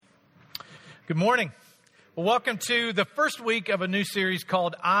Good morning. Well, welcome to the first week of a new series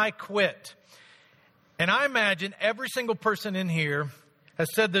called I Quit. And I imagine every single person in here has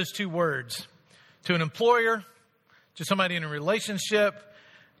said those two words to an employer, to somebody in a relationship,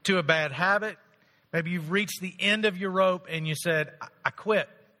 to a bad habit. Maybe you've reached the end of your rope and you said, I quit.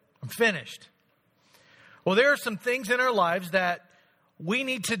 I'm finished. Well, there are some things in our lives that we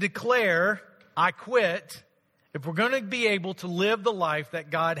need to declare, I quit, if we're going to be able to live the life that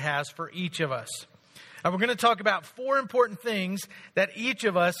God has for each of us. And we're going to talk about 4 important things that each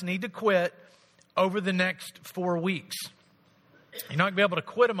of us need to quit over the next 4 weeks. You're not going to be able to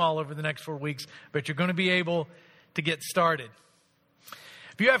quit them all over the next 4 weeks, but you're going to be able to get started.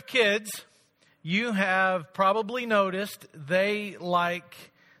 If you have kids, you have probably noticed they like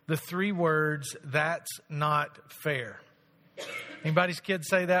the 3 words, that's not fair. Anybody's kids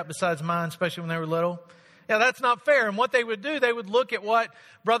say that besides mine, especially when they were little? Yeah, that's not fair. And what they would do, they would look at what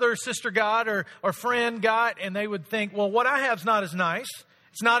brother or sister got or friend got, and they would think, well, what I have is not as nice.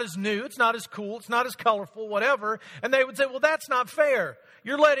 It's not as new. It's not as cool. It's not as colorful, whatever. And they would say, well, that's not fair.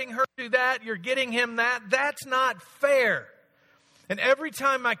 You're letting her do that. You're getting him that. That's not fair. And every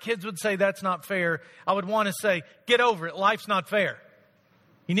time my kids would say that's not fair, I would want to say, get over it. Life's not fair.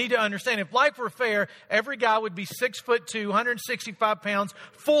 You need to understand, if life were fair, every guy would be 6'2", 165 pounds,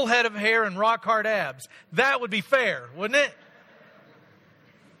 full head of hair and rock hard abs. That would be fair, wouldn't it?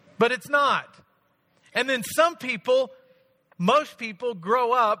 But it's not. And then most people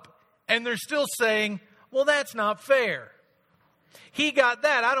grow up and they're still saying, well, that's not fair. He got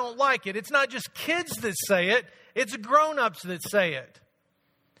that. I don't like it. It's not just kids that say it. It's grown-ups that say it.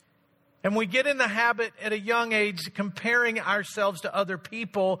 And we get in the habit at a young age comparing ourselves to other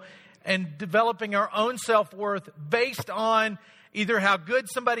people and developing our own self-worth based on either how good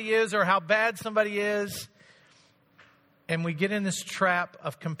somebody is or how bad somebody is. And we get in this trap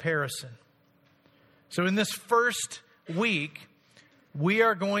of comparison. So in this first week, we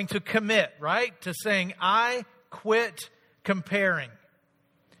are going to commit, right, to saying, I quit comparing.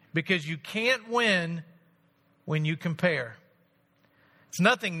 Because you can't win when you compare. It's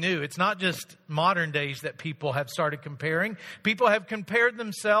nothing new. It's not just modern days that people have started comparing. People have compared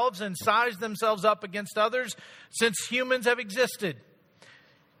themselves and sized themselves up against others since humans have existed.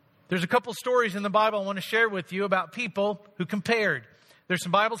 There's a couple stories in the Bible I want to share with you about people who compared. There's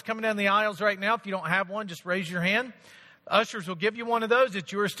some Bibles coming down the aisles right now. If you don't have one, just raise your hand. Ushers will give you one of those.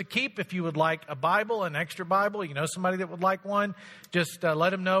 It's yours to keep. If you would like a Bible, an extra Bible, you know somebody that would like one, just let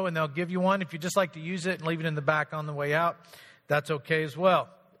them know and they'll give you one. If you just like to use it and leave it in the back on the way out, that's okay as well.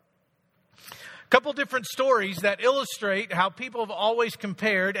 A couple different stories that illustrate how people have always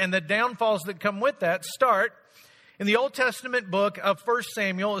compared and the downfalls that come with that start in the Old Testament book of 1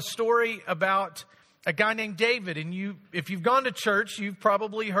 Samuel, a story about a guy named David. And if you've gone to church, you've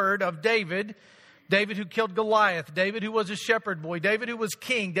probably heard of David. David who killed Goliath. David who was a shepherd boy. David who was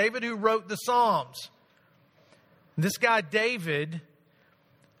king. David who wrote the Psalms. This guy David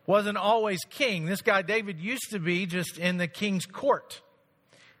wasn't always king. This guy David used to be just in the king's court.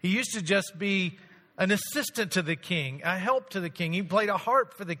 He used to just be an assistant to the king, a help to the king. He played a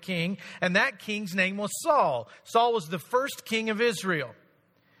harp for the king, and that king's name was Saul. Saul was the first king of Israel.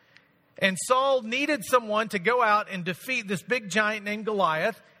 And Saul needed someone to go out and defeat this big giant named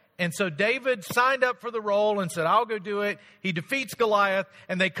Goliath. And so David signed up for the role and said, I'll go do it. He defeats Goliath,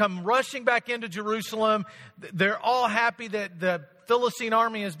 and they come rushing back into Jerusalem. They're all happy that the Philistine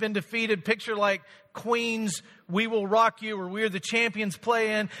army has been defeated. Picture like Queen's We Will Rock You, or We're the Champions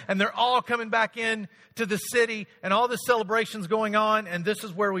play in. And they're all coming back in to the city, and all the celebrations going on. And this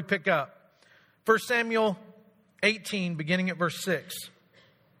is where we pick up. 1 Samuel 18, beginning at verse 6.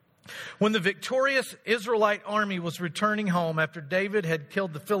 When the victorious Israelite army was returning home after David had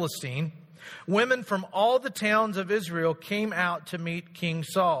killed the Philistine, women from all the towns of Israel came out to meet King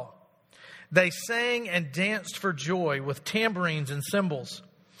Saul. They sang and danced for joy with tambourines and cymbals.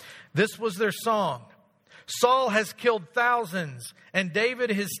 This was their song. Saul has killed thousands, and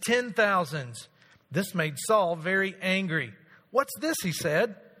David his 10,000s. This made Saul very angry. What's this, he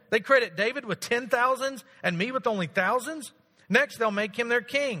said. They credit David with 10,000s and me with only thousands? Next, they'll make him their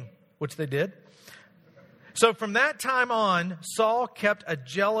king, which they did. So from that time on, Saul kept a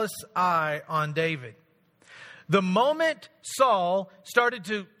jealous eye on David. The moment Saul started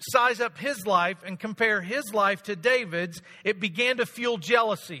to size up his life and compare his life to David's, it began to fuel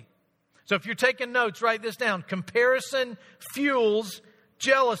jealousy. So if you're taking notes, write this down. Comparison fuels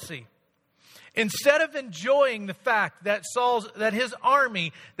jealousy. Instead of enjoying the fact that his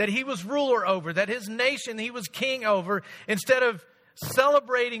army, that he was ruler over, that his nation he was king over, instead of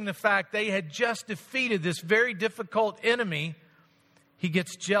celebrating the fact they had just defeated this very difficult enemy, he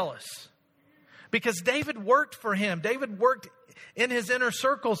gets jealous. because David worked for him. David worked in his inner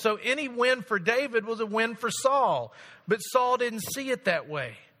circle. So any win for David was a win for Saul. But Saul didn't see it that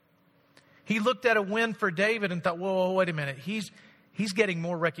way. He looked at a win for David and thought, whoa, wait a minute. He's getting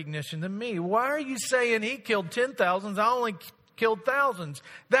more recognition than me. Why are you saying he killed 10,000s? I only killed thousands.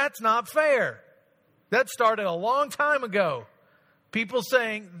 That's not fair. That started a long time ago. People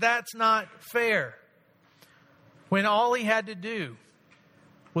saying that's not fair. When all he had to do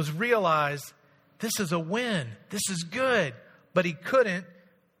was realize this is a win. This is good. But he couldn't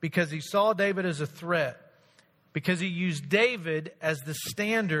because he saw David as a threat. Because he used David as the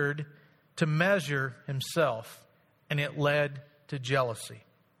standard to measure himself. And it led to jealousy.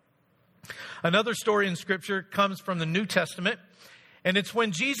 Another story in Scripture comes from the New Testament. And it's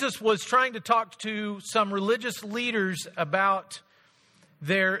when Jesus was trying to talk to some religious leaders about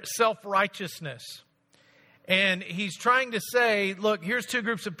their self-righteousness. And he's trying to say, look, here's two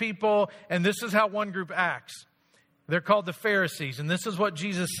groups of people, and this is how one group acts. They're called the Pharisees. And this is what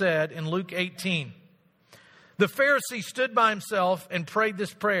Jesus said in Luke 18. The Pharisee stood by himself and prayed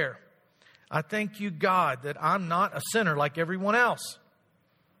this prayer. I thank you, God, that I'm not a sinner like everyone else.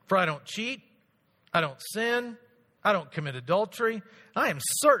 For I don't cheat, I don't sin, I don't commit adultery. I am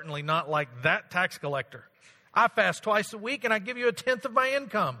certainly not like that tax collector. I fast twice a week and I give you 1/10 of my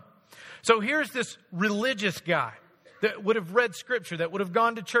income. So here's this religious guy that would have read Scripture, that would have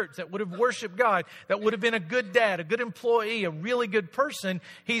gone to church, that would have worshiped God, that would have been a good dad, a good employee, a really good person.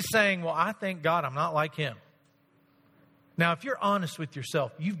 He's saying, well, I thank God I'm not like him. Now, if you're honest with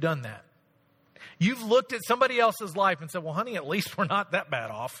yourself, you've done that. You've looked at somebody else's life and said, well, honey, at least we're not that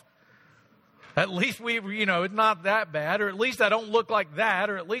bad off. At least it's not that bad, or at least I don't look like that,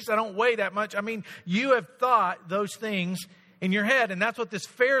 or at least I don't weigh that much. I mean, you have thought those things in your head, and that's what this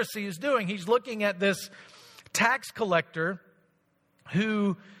Pharisee is doing. He's looking at this tax collector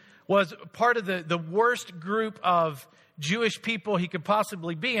who was part of the worst group of Jewish people he could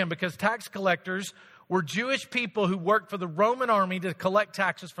possibly be in, because tax collectors were Jewish people who worked for the Roman army to collect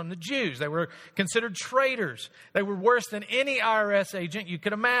taxes from the Jews. They were considered traitors. They were worse than any IRS agent you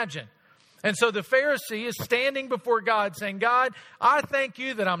could imagine. And so the Pharisee is standing before God saying, God, I thank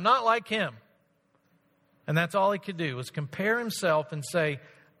you that I'm not like him. And that's all he could do, was compare himself and say,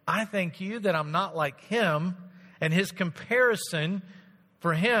 I thank you that I'm not like him. And his comparison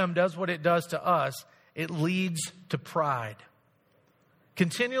for him does what it does to us. It leads to pride.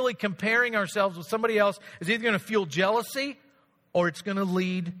 Continually comparing ourselves with somebody else is either going to fuel jealousy or it's going to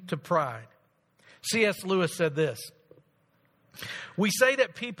lead to pride. C.S. Lewis said this. We say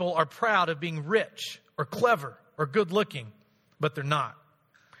that people are proud of being rich or clever or good looking, but they're not.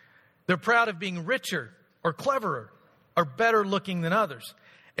 They're proud of being richer or cleverer or better looking than others.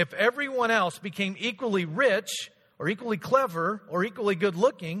 If everyone else became equally rich or equally clever or equally good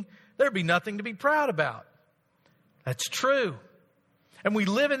looking, there'd be nothing to be proud about. That's true. And we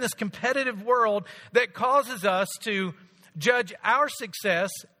live in this competitive world that causes us to judge our success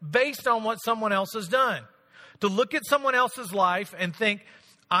based on what someone else has done. To look at someone else's life and think,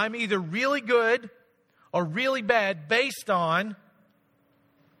 I'm either really good or really bad based on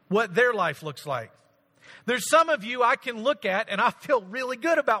what their life looks like. There's some of you I can look at and I feel really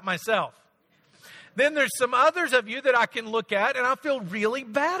good about myself. Then there's some others of you that I can look at and I feel really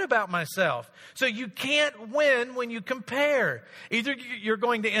bad about myself. So you can't win when you compare. Either you're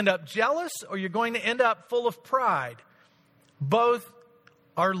going to end up jealous or you're going to end up full of pride. Both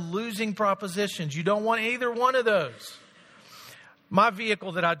are losing propositions. You don't want either one of those. My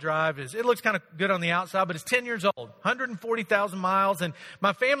vehicle that I drive it looks kind of good on the outside, but it's 10 years old, 140,000 miles. And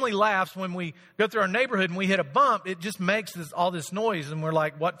my family laughs when we go through our neighborhood and we hit a bump. It just makes all this noise. And we're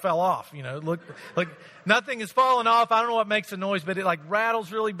like, what fell off? Look, like nothing is falling off. I don't know what makes the noise, but it like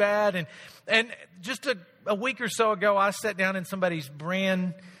rattles really bad. And just a week or so ago, I sat down in somebody's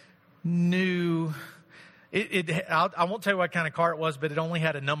brand new, I won't tell you what kind of car it was, but it only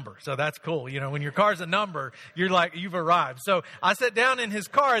had a number. So that's cool. When your car's a number, you're like, you've arrived. So I sat down in his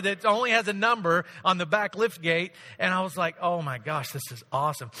car that only has a number on the back lift gate. And I was like, oh my gosh, this is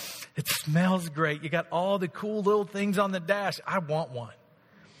awesome. It smells great. You got all the cool little things on the dash. I want one.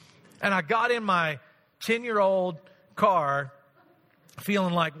 And I got in my 10-year-old car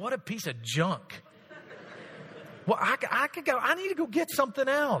feeling like, what a piece of junk. Well, I could go, I need to go get something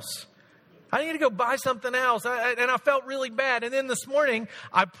else. I need to go buy something else. And I felt really bad. And then this morning,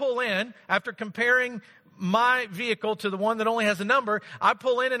 I pull in, after comparing my vehicle to the one that only has a number, I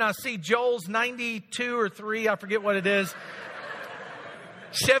pull in and I see Joel's 92 or 3, I forget what it is,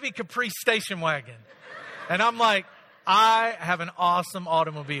 Chevy Caprice station wagon. And I'm like, I have an awesome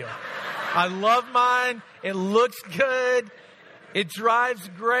automobile. I love mine. It looks good. It drives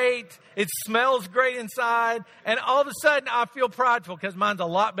great. It smells great inside. And all of a sudden, I feel prideful because mine's a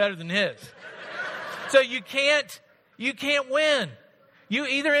lot better than his. So you can't win. You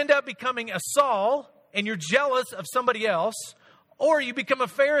either end up becoming a Saul and you're jealous of somebody else, or you become a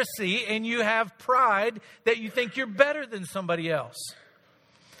Pharisee and you have pride that you think you're better than somebody else.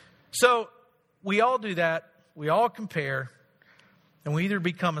 So we all do that. We all compare. And we either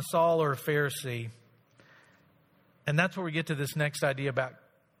become a Saul or a Pharisee. And that's where we get to this next idea about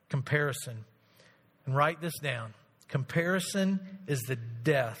comparison. And write this down. Comparison is the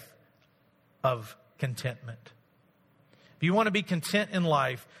death of contentment. If you want to be content in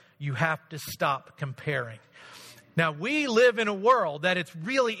life, you have to stop comparing. Now, we live in a world that it's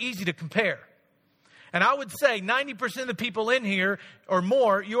really easy to compare. And I would say 90% of the people in here or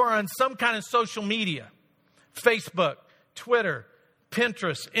more, you are on some kind of social media. Facebook, Twitter,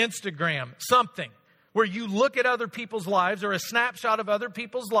 Pinterest, Instagram, something. Where you look at other people's lives or a snapshot of other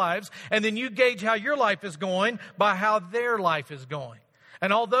people's lives, and then you gauge how your life is going by how their life is going.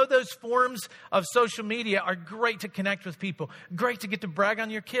 And although those forms of social media are great to connect with people, great to get to brag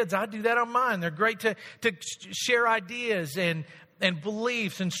on your kids. I do that on mine. They're great to share ideas and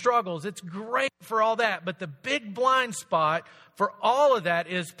beliefs and struggles. It's great for all that. But the big blind spot for all of that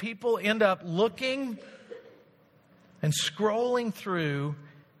is people end up looking and scrolling through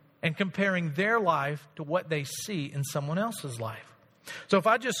and comparing their life to what they see in someone else's life. So if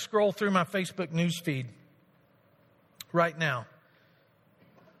I just scroll through my Facebook news feed right now,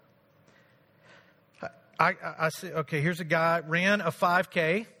 I see, okay, here's a guy, ran a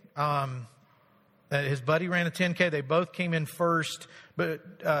 5K. His buddy ran a 10K. They both came in first,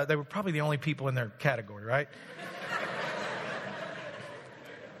 but they were probably the only people in their category, right?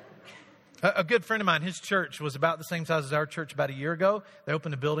 A good friend of mine, his church was about the same size as our church about a year ago. They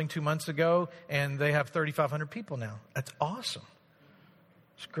opened a building 2 months ago, and they have 3,500 people now. That's awesome.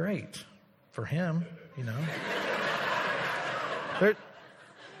 It's great for him, you know.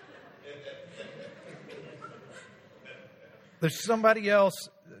 There's somebody else.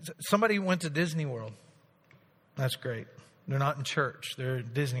 Somebody went to Disney World. That's great. They're not in church. They're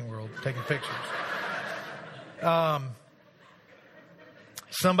at Disney World taking pictures.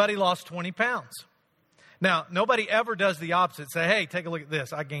 Somebody lost 20 pounds. Now, nobody ever does the opposite. Say, hey, take a look at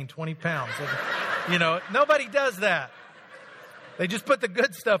this. I gained 20 pounds. You know, nobody does that. They just put the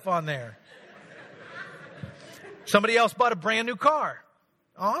good stuff on there. Somebody else bought a brand new car.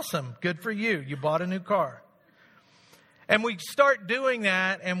 Awesome. Good for you. You bought a new car. And we start doing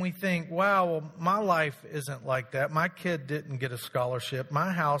that and we think, wow, well, my life isn't like that. My kid didn't get a scholarship.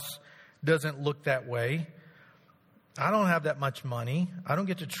 My house doesn't look that way. I don't have that much money. I don't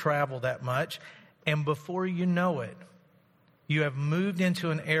get to travel that much. And before you know it, you have moved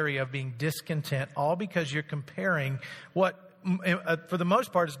into an area of being discontent, all because you're comparing what, for the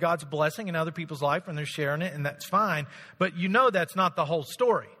most part, is God's blessing in other people's life and they're sharing it, and that's fine. But you know that's not the whole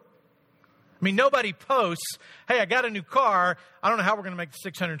story. I mean, nobody posts, hey, I got a new car. I don't know how we're going to make the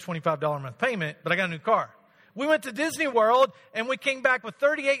 $625 a month payment, but I got a new car. We went to Disney World and we came back with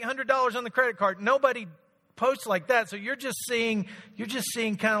 $3,800 on the credit card. Nobody posts like that. So you're just seeing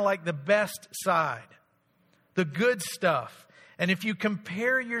kind of like the best side, the good stuff. And if you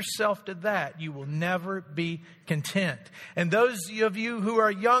compare yourself to that, you will never be content. And those of you who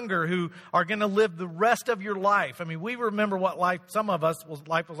are younger, who are going to live the rest of your life, I mean, we remember what life was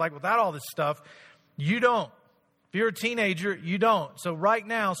like without all this stuff. You don't. If you're a teenager, you don't. So right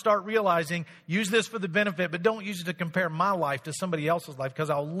now, start realizing, use this for the benefit, but don't use it to compare my life to somebody else's life, because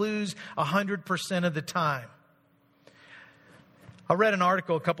I'll lose 100% of the time. I read an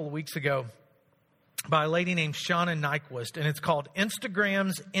article a couple of weeks ago by a lady named Shauna Nyquist, and it's called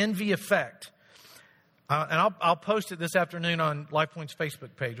Instagram's Envy Effect. And I'll post it this afternoon on LifePoint's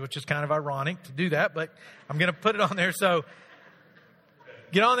Facebook page, which is kind of ironic to do that, but I'm going to put it on there. So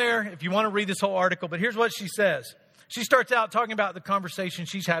get on there if you want to read this whole article. But here's what she says. She starts out talking about the conversation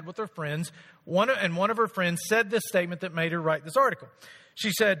she's had with her friends. One of her friends said this statement that made her write this article.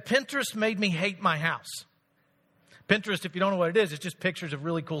 She said, Pinterest made me hate my house. Pinterest, if you don't know what it is, it's just pictures of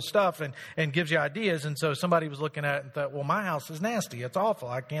really cool stuff and gives you ideas. And so somebody was looking at it and thought, well, my house is nasty. It's awful.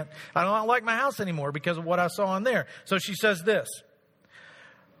 I don't like my house anymore because of what I saw on there. So she says this.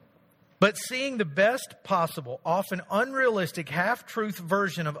 But seeing the best possible, often unrealistic, half-truth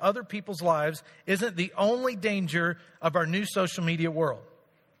version of other people's lives isn't the only danger of our new social media world.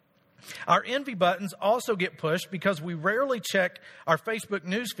 Our envy buttons also get pushed because we rarely check our Facebook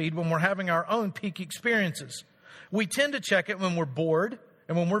newsfeed when we're having our own peak experiences. We tend to check it when we're bored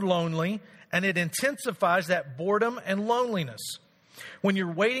and when we're lonely, and it intensifies that boredom and loneliness. When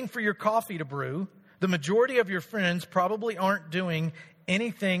you're waiting for your coffee to brew, The majority of your friends probably aren't doing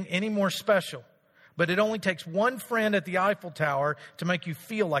anything any more special, but it only takes one friend at the Eiffel Tower to make you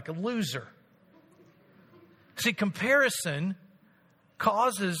feel like a loser. See, comparison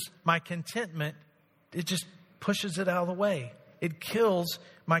causes my contentment. It just pushes it out of the way. It kills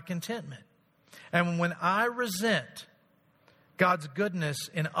my contentment. And when I resent God's goodness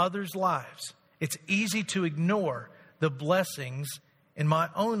in others' lives, it's easy to ignore the blessings in my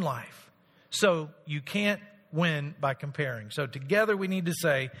own life. So you can't win by comparing. So together we need to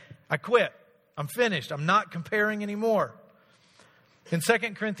say, I quit. I'm finished. I'm not comparing anymore. In 2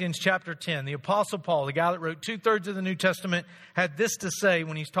 Corinthians chapter 10, the Apostle Paul, the guy that wrote 2/3 of the New Testament, had this to say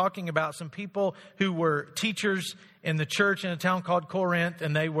when he's talking about some people who were teachers in the church in a town called Corinth,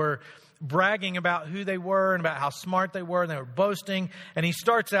 and they were bragging about who they were and about how smart they were, and they were boasting. And he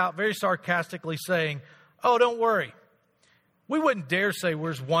starts out very sarcastically saying, oh, don't worry. We wouldn't dare say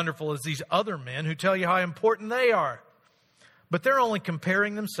we're as wonderful as these other men who tell you how important they are. But they're only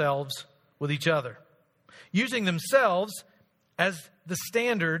comparing themselves with each other, using themselves as the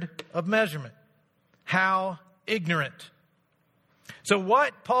standard of measurement. How ignorant. So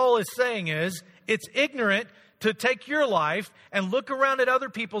what Paul is saying is, it's ignorant to take your life and look around at other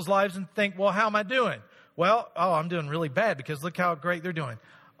people's lives and think, well, how am I doing? Well, I'm doing really bad because look how great they're doing.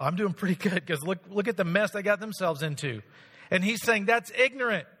 I'm doing pretty good because look at the mess they got themselves into. And he's saying that's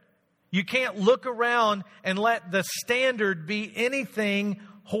ignorant. You can't look around and let the standard be anything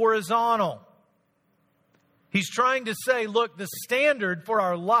horizontal. He's trying to say, look, the standard for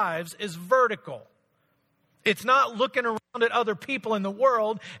our lives is vertical. It's not looking around at other people in the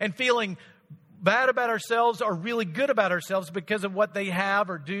world and feeling bad about ourselves or really good about ourselves because of what they have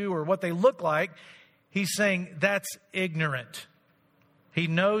or do or what they look like. He's saying that's ignorant. He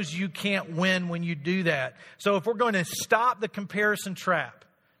knows you can't win when you do that. So if we're going to stop the comparison trap,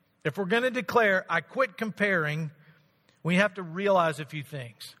 if we're going to declare, I quit comparing, we have to realize a few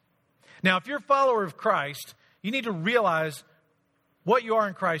things. Now, if you're a follower of Christ, you need to realize what you are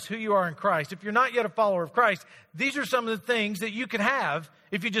in Christ, who you are in Christ. If you're not yet a follower of Christ, these are some of the things that you could have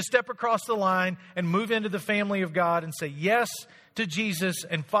if you just step across the line and move into the family of God and say yes to Jesus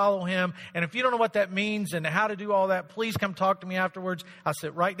and follow Him. And if you don't know what that means and how to do all that, please come talk to me afterwards. I'll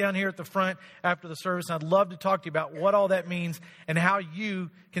sit right down here at the front after the service. And I'd love to talk to you about what all that means and how you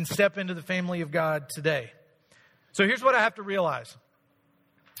can step into the family of God today. So here's what I have to realize.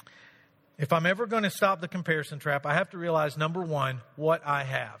 If I'm ever going to stop the comparison trap, I have to realize, number one, what I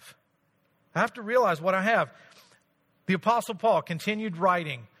have. I have to realize what I have. The Apostle Paul continued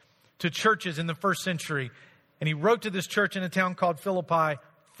writing to churches in the first century, and he wrote to this church in a town called Philippi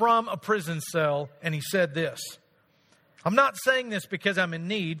from a prison cell, and he said this, I'm not saying this because I'm in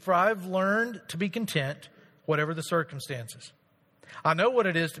need, for I've learned to be content, whatever the circumstances. I know what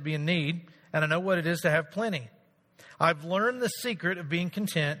it is to be in need, and I know what it is to have plenty. I've learned the secret of being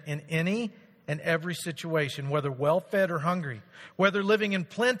content in any and every situation, whether well-fed or hungry, whether living in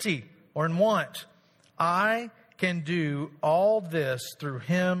plenty or in want. I can do all this through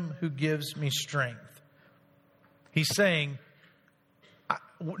Him who gives me strength. He's saying,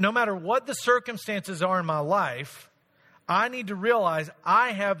 no matter what the circumstances are in my life, I need to realize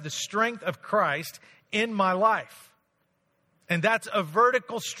I have the strength of Christ in my life. And that's a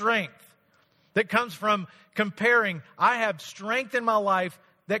vertical strength that comes from comparing. I have strength in my life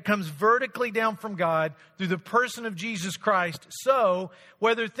that comes vertically down from God through the person of Jesus Christ. So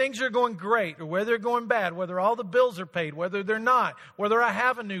whether things are going great or whether they're going bad, whether all the bills are paid, whether they're not, whether I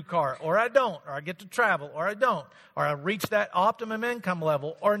have a new car or I don't, or I get to travel or I don't, or I reach that optimum income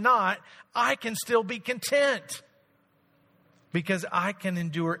level or not, I can still be content because I can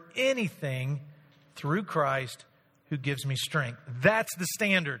endure anything through Christ who gives me strength. That's the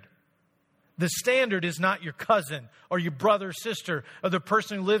standard. The standard is not your cousin or your brother or sister or the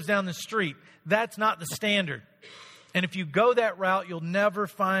person who lives down the street. That's not the standard. And if you go that route, you'll never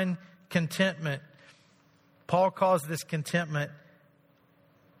find contentment. Paul calls this contentment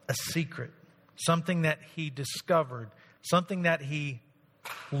a secret, something that he discovered, something that he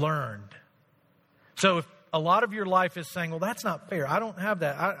learned. So if a lot of your life is saying, well, that's not fair. I don't have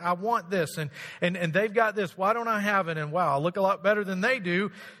that. I want this. And they've got this. Why don't I have it? And wow, I look a lot better than they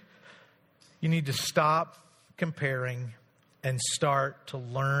do. You need to stop comparing and start to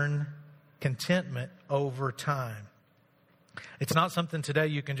learn contentment over time. It's not something today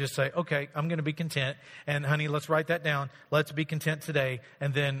you can just say, okay, I'm going to be content. And honey, let's write that down. Let's be content today.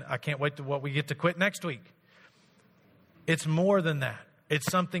 And then I can't wait to what we get to quit next week. It's more than that.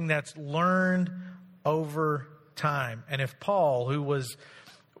 It's something that's learned over time. And if Paul, who was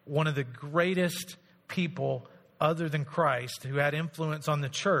one of the greatest people other than Christ, who had influence on the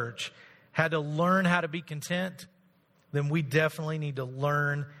church, had to learn how to be content, then we definitely need to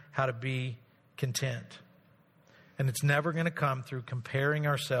learn how to be content. And it's never going to come through comparing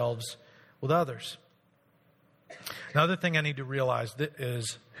ourselves with others. Another thing I need to realize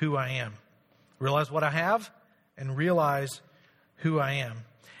is who I am. Realize what I have and realize who I am.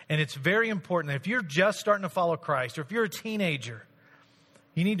 And it's very important that if you're just starting to follow Christ, or if you're a teenager,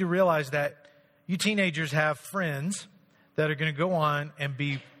 you need to realize that you teenagers have friends that are going to go on and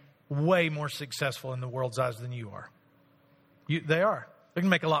be way more successful in the world's eyes than you are. They are. They're going to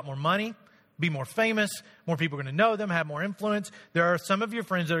make a lot more money, be more famous, more people are going to know them, have more influence. There are some of your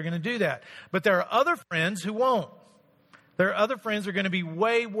friends that are going to do that. But there are other friends who won't. There are other friends who are going to be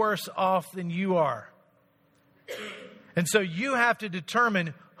way worse off than you are. And so you have to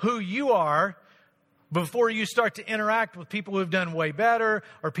determine who you are before you start to interact with people who have done way better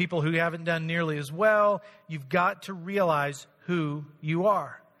or people who haven't done nearly as well. You've got to realize who you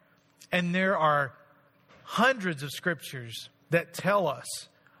are. And there are hundreds of scriptures that tell us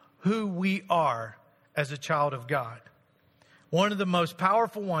who we are as a child of God. One of the most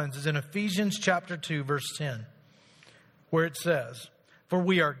powerful ones is in Ephesians chapter 2, verse 10, where it says, "For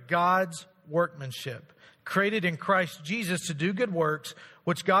we are God's workmanship, created in Christ Jesus to do good works,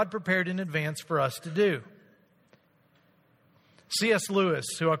 which God prepared in advance for us to do." C.S. Lewis,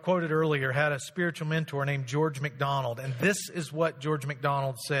 who I quoted earlier, had a spiritual mentor named George MacDonald. And this is what George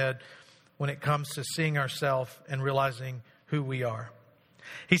MacDonald said when it comes to seeing ourselves and realizing who we are.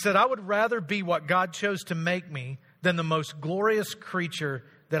 He said, "I would rather be what God chose to make me than the most glorious creature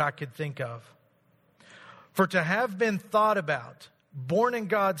that I could think of. For to have been thought about, born in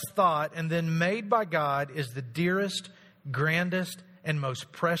God's thought, and then made by God is the dearest, grandest, and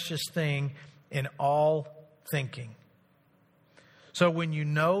most precious thing in all thinking." So when you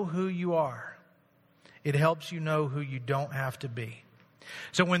know who you are, it helps you know who you don't have to be.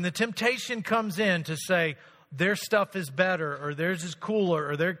 So when the temptation comes in to say, their stuff is better, or theirs is cooler,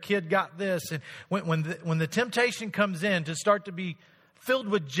 or their kid got this, and when the temptation comes in to start to be filled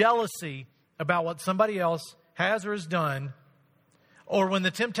with jealousy about what somebody else has or has done, or when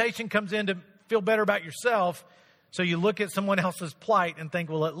the temptation comes in to feel better about yourself, so you look at someone else's plight and think,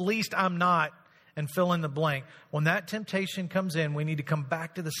 well, at least I'm not, and fill in the blank. When that temptation comes in, we need to come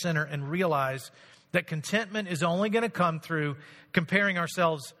back to the center and realize that contentment is only going to come through comparing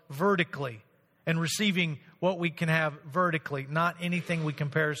ourselves vertically and receiving what we can have vertically, not anything we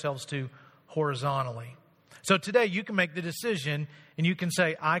compare ourselves to horizontally. So today you can make the decision and you can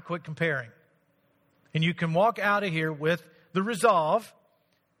say, I quit comparing. And you can walk out of here with the resolve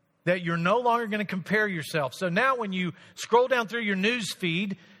that you're no longer going to compare yourself. So now when you scroll down through your news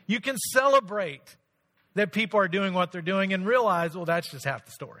feed, you can celebrate that people are doing what they're doing and realize, well, that's just half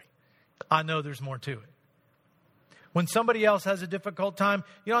the story. I know there's more to it. When somebody else has a difficult time,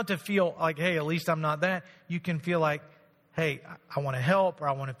 you don't have to feel like, hey, at least I'm not that. You can feel like, hey, I want to help, or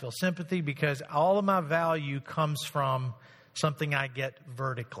I want to feel sympathy, because all of my value comes from something I get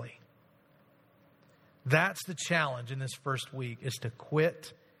vertically. That's the challenge in this first week, is to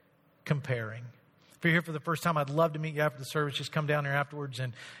quit comparing. If you're here for the first time, I'd love to meet you after the service. Just come down here afterwards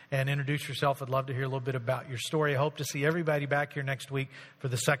and introduce yourself. I'd love to hear a little bit about your story. I hope to see everybody back here next week for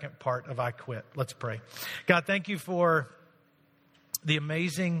the second part of I Quit. Let's pray. God, thank you for the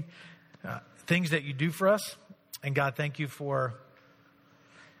amazing things that you do for us. And God, thank you for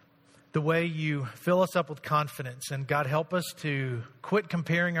the way you fill us up with confidence. And God, help us to quit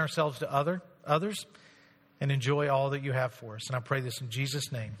comparing ourselves to others and enjoy all that you have for us. And I pray this in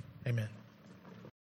Jesus' name. Amen.